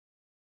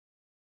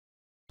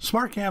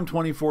SmartCAM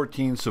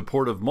 2014's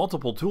support of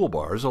multiple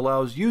toolbars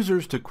allows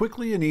users to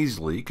quickly and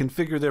easily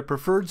configure their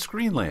preferred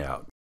screen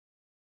layout.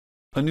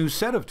 A new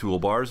set of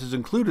toolbars is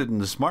included in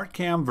the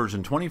SmartCAM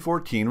version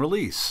 2014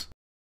 release.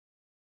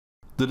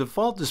 The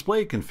default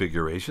display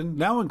configuration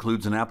now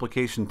includes an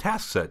application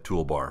task set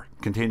toolbar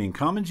containing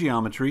common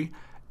geometry,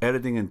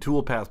 editing and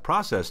Toolpath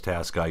process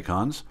task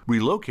icons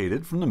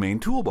relocated from the main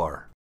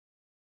toolbar.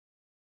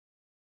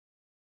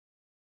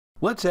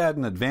 Let's add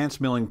an advanced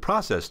milling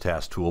process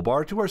task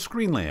toolbar to our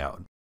screen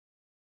layout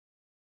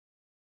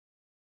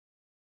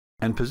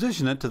and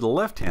position it to the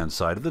left-hand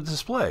side of the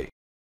display.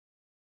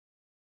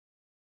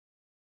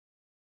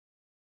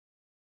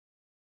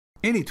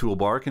 Any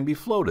toolbar can be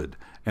floated,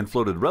 and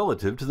floated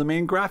relative to the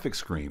main graphics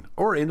screen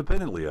or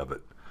independently of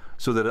it,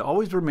 so that it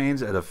always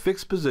remains at a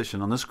fixed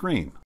position on the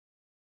screen.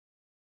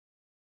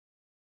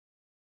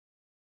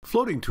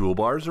 Floating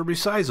toolbars are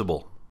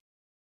resizable.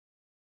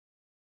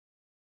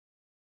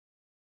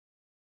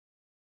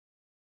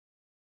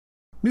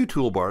 New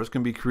toolbars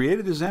can be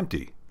created as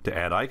empty to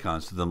add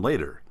icons to them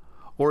later,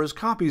 or as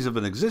copies of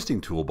an existing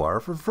toolbar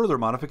for further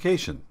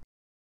modification.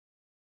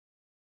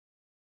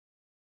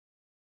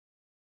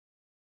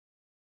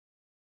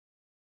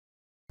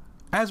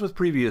 As with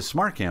previous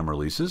SmartCAM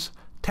releases,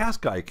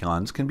 task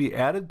icons can be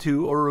added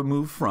to or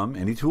removed from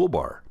any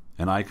toolbar,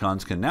 and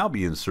icons can now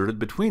be inserted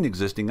between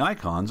existing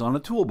icons on a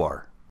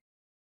toolbar.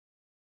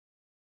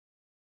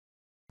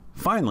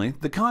 Finally,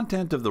 the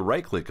content of the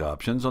right-click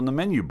options on the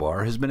menu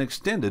bar has been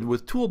extended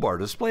with toolbar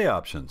display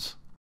options.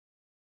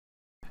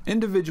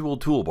 Individual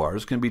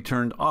toolbars can be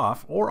turned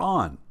off or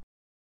on,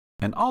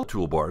 and all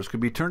toolbars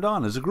can be turned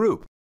on as a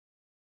group.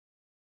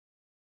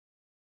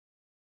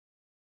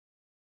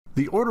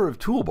 The order of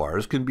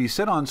toolbars can be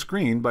set on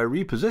screen by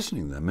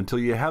repositioning them until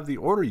you have the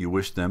order you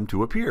wish them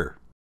to appear.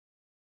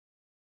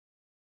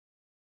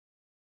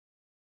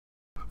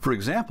 For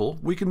example,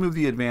 we can move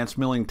the Advanced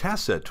Milling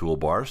Task Set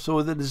toolbar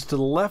so that it is to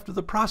the left of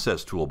the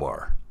Process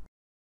toolbar.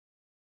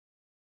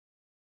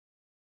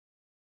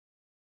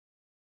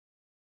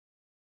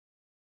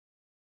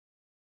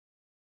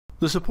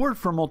 The support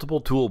for multiple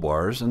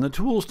toolbars and the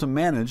tools to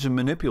manage and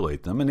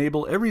manipulate them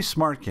enable every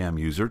SmartCAM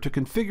user to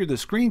configure the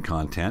screen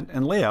content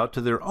and layout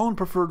to their own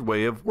preferred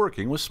way of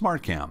working with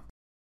SmartCAM.